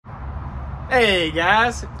Hey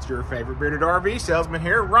guys, it's your favorite Bearded RV salesman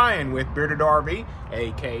here, Ryan with Bearded RV,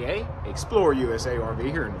 aka Explore USA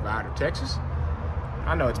RV here in Nevada, Texas.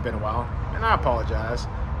 I know it's been a while, and I apologize,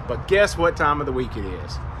 but guess what time of the week it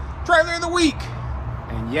is? Trailer of the week!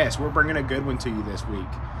 And yes, we're bringing a good one to you this week.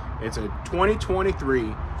 It's a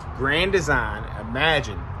 2023 Grand Design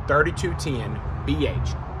Imagine 3210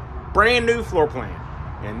 BH. Brand new floor plan.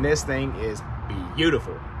 And this thing is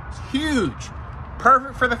beautiful. It's huge.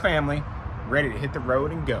 Perfect for the family. Ready to hit the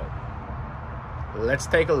road and go. Let's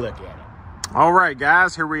take a look at it. All right,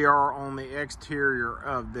 guys, here we are on the exterior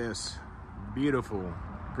of this beautiful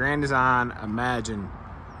Grand Design Imagine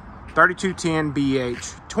 3210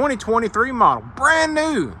 BH 2023 model. Brand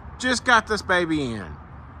new. Just got this baby in.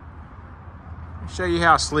 I'll show you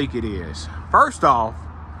how sleek it is. First off,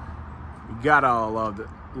 you gotta love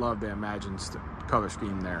the Imagine color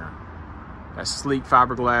scheme there. That sleek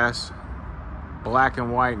fiberglass, black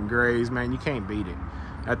and white and grays, man, you can't beat it.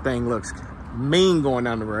 That thing looks mean going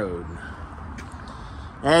down the road.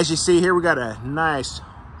 As you see here, we got a nice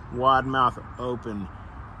wide mouth open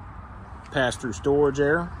pass-through storage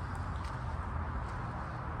area.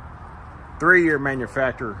 3-year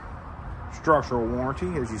manufacturer structural warranty,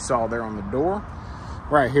 as you saw there on the door.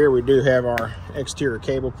 Right here we do have our exterior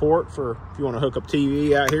cable port for if you want to hook up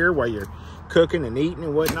TV out here while you're cooking and eating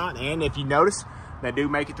and whatnot. And if you notice, they do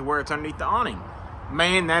make it to where it's underneath the awning.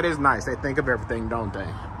 Man, that is nice. They think of everything, don't they?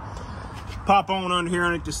 Pop on under here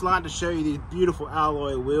underneath the slide to show you these beautiful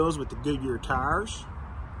alloy wheels with the Goodyear tires.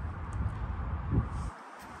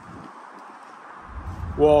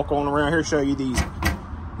 Walk on around here, show you these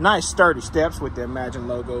nice sturdy steps with the Imagine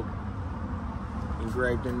logo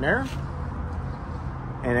engraved in there.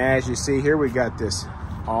 And as you see here, we got this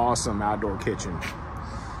awesome outdoor kitchen.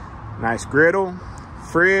 Nice griddle,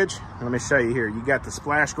 fridge. Let me show you here. You got the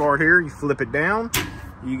splash guard here. You flip it down.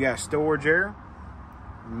 You got storage area.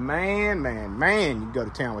 Man, you go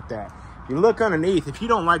to town with that. If you look underneath, if you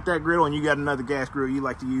don't like that griddle and you got another gas grill you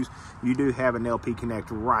like to use, you do have an LP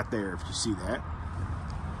connector right there if you see that.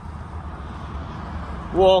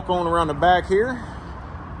 Walk on around the back here.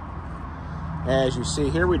 As you see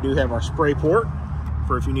here, we do have our spray port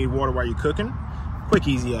for if you need water while you're cooking. Quick,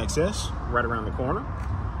 easy access right around the corner.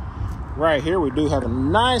 Right here, we do have a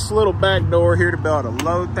nice little back door here to be able to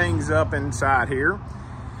load things up inside here.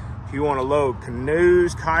 If you want to load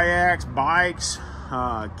canoes, kayaks, bikes,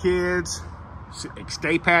 kids,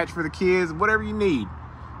 escape hatch for the kids, whatever you need,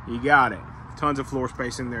 you got it. Tons of floor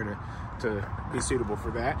space in there to be suitable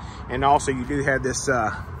for that. And also, you do have this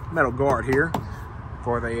metal guard here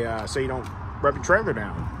for the so you don't rub your trailer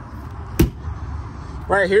down.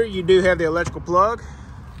 Right here, you do have the electrical plug,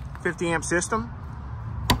 50 amp system.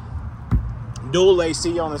 Dual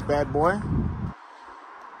AC on this bad boy.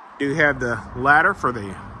 Do have the ladder for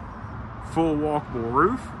the full walkable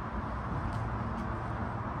roof.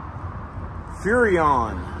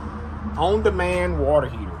 Furrion on-demand water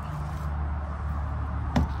heater.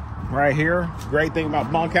 Right here, great thing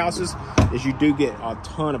about bunkhouses is you do get a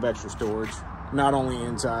ton of extra storage, not only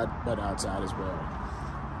inside but outside as well.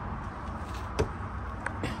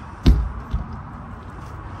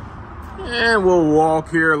 And we'll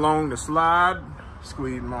walk here along the slide,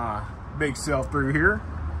 squeeze my big self through here.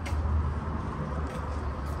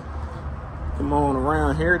 Come on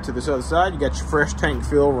around here to this other side. You got your fresh tank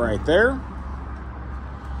fill right there.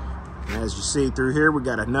 And as you see through here, we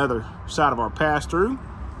got another side of our pass-through.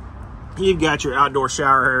 You've got your outdoor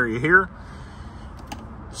shower area here.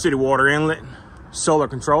 City water inlet, solar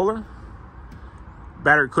controller,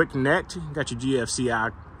 battery quick connect. You got your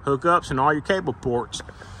GFCI hookups and all your cable ports.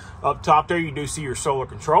 Up top there, you do see your solar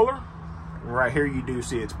controller. Right here, you do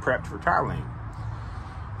see it's prepped for tire lane.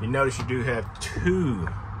 You notice you do have 2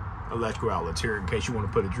 electrical outlets here in case you want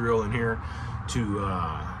to put a drill in here to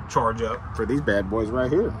charge up for these bad boys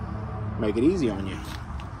right here. Make it easy on you.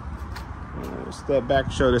 Step back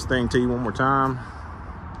and show this thing to you one more time.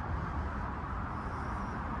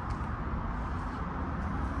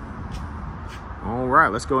 All right,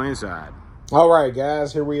 let's go inside. All right,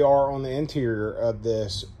 guys, here we are on the interior of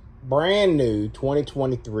this brand new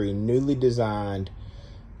 2023 newly designed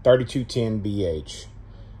 3210 BH.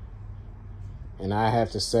 And I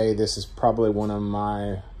have to say, this is probably one of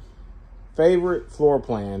my favorite floor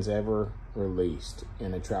plans ever released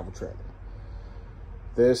in a travel trailer.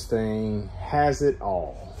 This thing has it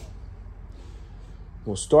all.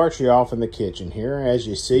 We'll start you off in the kitchen here. As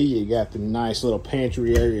you see, you got the nice little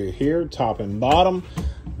pantry area here, top and bottom.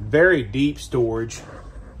 Very deep storage,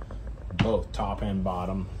 both top and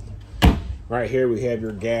bottom. Right here we have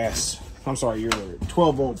your your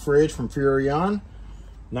 12-volt fridge from Furrion.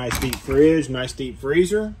 Nice deep fridge, nice deep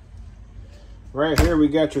freezer. Right here we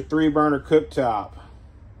got your 3-burner cooktop.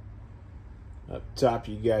 Up top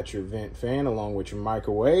you got your vent fan along with your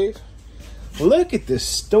microwave. Look at this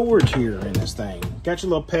storage here in this thing. Got your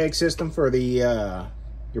little peg system for the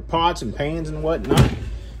your pots and pans and whatnot.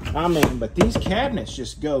 I mean, but these cabinets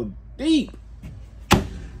just go deep. As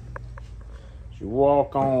you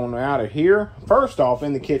walk on out of here, first off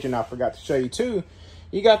in the kitchen, I forgot to show you too,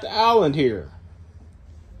 you got the island here.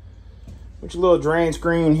 With your little drain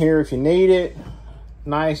screen here if you need it.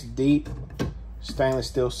 Nice deep stainless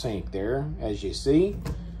steel sink there, as you see.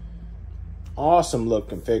 Awesome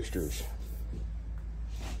looking fixtures.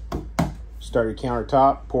 Sturdy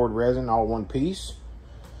countertop, poured resin, all one piece.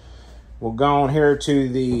 We'll go on here to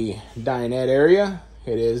the dinette area.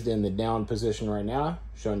 It is in the down position right now,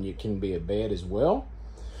 showing you it can be a bed as well.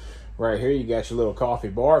 Right here you got your little coffee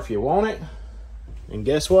bar if you want it. And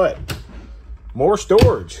guess what? More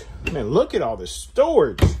storage. Man, look at all this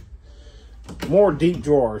storage. More deep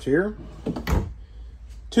drawers here.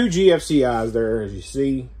 2 GFCIs there, as you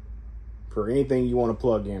see, for anything you want to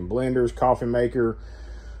plug in. Blenders, coffee maker,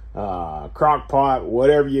 crock pot,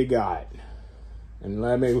 whatever you got. And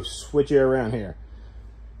let me switch it around here.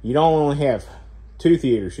 You don't only have 2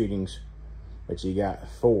 theater seatings, but you got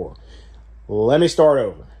 4. Let me start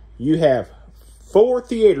over. You have 4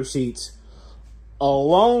 theater seats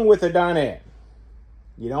along with a dinette.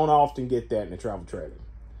 You don't often get that in a travel trailer.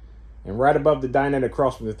 And right above the dinette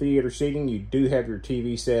across from the theater seating, you do have your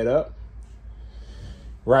TV set up.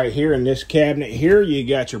 Right here in this cabinet here, you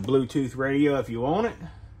got your Bluetooth radio if you want it. You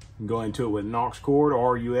can go into it with an aux cord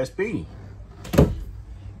or USB.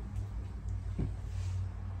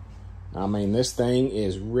 I mean, this thing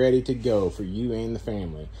is ready to go for you and the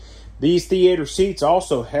family. These theater seats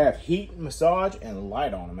also have heat, massage, and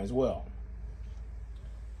light on them as well.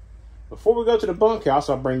 Before we go to the bunkhouse,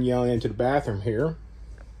 I'll bring you on into the bathroom here.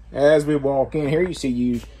 As we walk in here, you see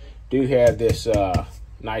you do have this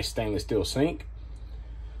nice stainless steel sink.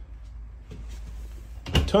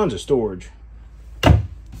 Tons of storage. I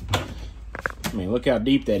mean, look how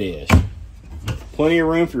deep that is. Plenty of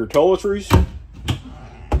room for your toiletries,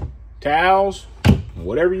 towels,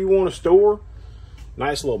 whatever you want to store.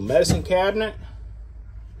 Nice little medicine cabinet.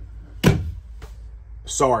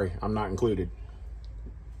 Sorry, I'm not included.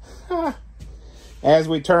 As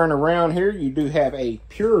we turn around here, you do have a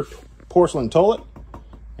pure porcelain toilet.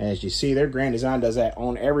 As you see there, Grand Design does that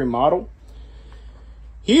on every model.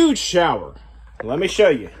 Huge shower. Let me show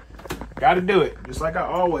you. Got to do it, just like I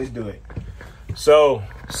always do it. So,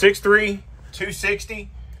 6'3", 260.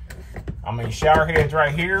 I mean, shower heads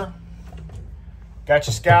right here. Got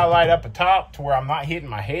your skylight up at top to where I'm not hitting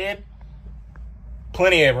my head.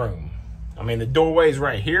 Plenty of room. I mean, the doorway's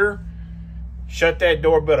right here. Shut that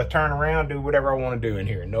door, but I turn around, do whatever I want to do in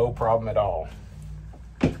here. No problem at all.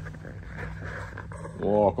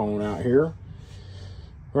 Walk on out here.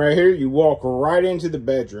 Right here, you walk right into the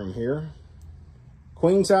bedroom here.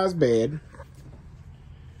 Queen size bed.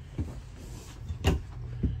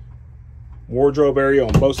 Wardrobe area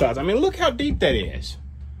on both sides. I mean, look how deep that is.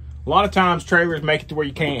 A lot of times trailers make it to where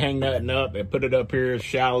you can't hang nothing up. They put it up here, it's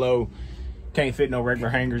shallow. Can't fit no regular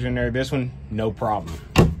hangers in there. This one, no problem.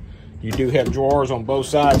 You do have drawers on both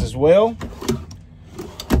sides as well.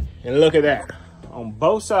 And look at that. On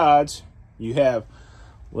both sides, you have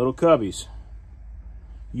little cubbies.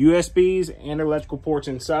 USBs and electrical ports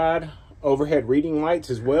inside. Overhead reading lights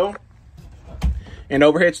as well. And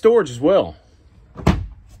overhead storage as well.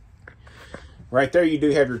 Right there, you do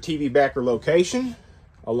have your TV backer location,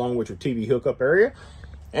 along with your TV hookup area.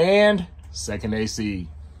 And second AC.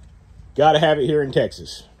 Gotta have it here in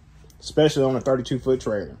Texas. Especially on a 32-foot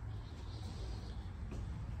trailer.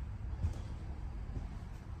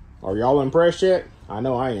 Are y'all impressed yet? I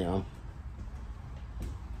know I am.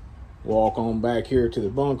 Walk on back here to the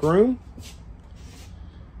bunk room.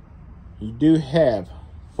 You do have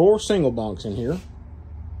 4 single bunks in here.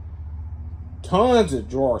 Tons of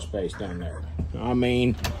drawer space down there. I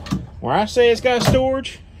mean, where I say it's got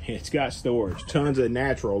storage, it's got storage. Tons of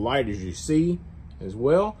natural light, as you see, as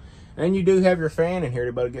well. And you do have your fan in here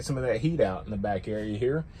to be able to get some of that heat out in the back area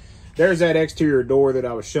here. There's that exterior door that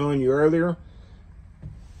I was showing you earlier.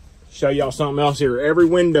 Show y'all something else here. Every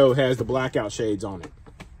window has the blackout shades on it.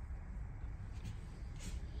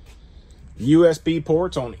 USB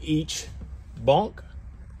ports on each bunk.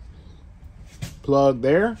 Plug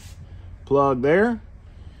there. Plug there.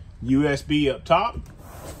 USB up top.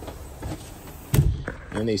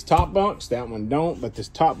 And these top bunks, that one don't, but this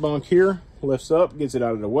top bunk here lifts up, gets it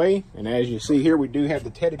out of the way. And as you see here, we do have the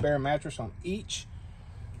teddy bear mattress on each.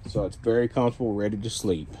 So it's very comfortable, ready to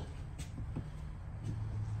sleep.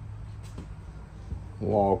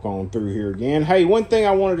 walk on through here again. Hey, one thing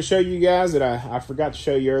I wanted to show you guys that I forgot to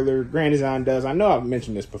show you earlier, Grand Design does, I know I've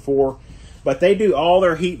mentioned this before, but they do all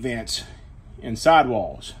their heat vents in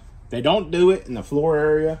sidewalls. They don't do it in the floor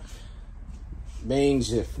area.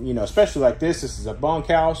 Means if, you know, especially like this is a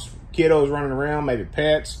bunkhouse, kiddos running around, maybe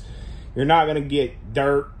pets, you're not going to get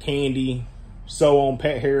dirt, candy, so on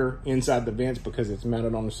pet hair inside the vents because it's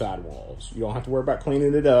mounted on the sidewalls. You don't have to worry about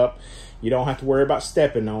cleaning it up. You don't have to worry about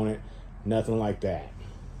stepping on it. Nothing like that.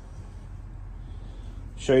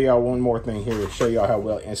 Show y'all one more thing here to show y'all how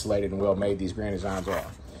well insulated and well made these Grand Designs are.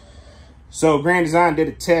 So Grand Design did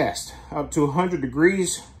a test up to 100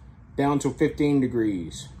 degrees down to 15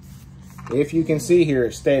 degrees. If you can see here,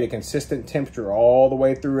 it stayed a consistent temperature all the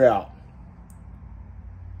way throughout.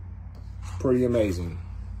 Pretty amazing.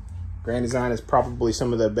 Grand Design is probably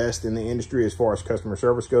some of the best in the industry as far as customer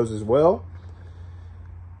service goes as well.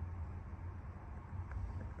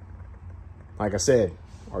 Like I said,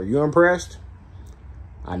 are you impressed?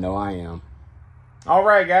 I know I am. All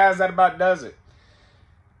right, guys, that about does it.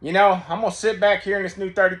 You know, I'm going to sit back here in this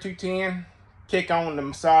new 3210, kick on the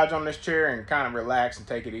massage on this chair and kind of relax and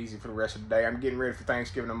take it easy for the rest of the day. I'm getting ready for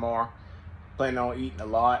Thanksgiving tomorrow. Planning on eating a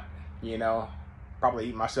lot, you know, probably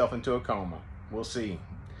eat myself into a coma. We'll see.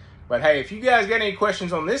 But hey, if you guys got any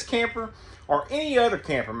questions on this camper or any other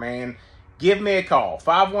camper, man, give me a call.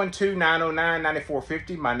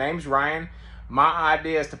 512-909-9450. My name's Ryan. My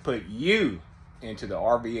idea is to put you into the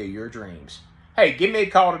RV of your dreams. Hey, give me a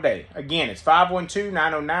call today. Again, it's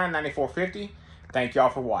 512-909-9450. Thank y'all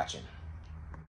for watching.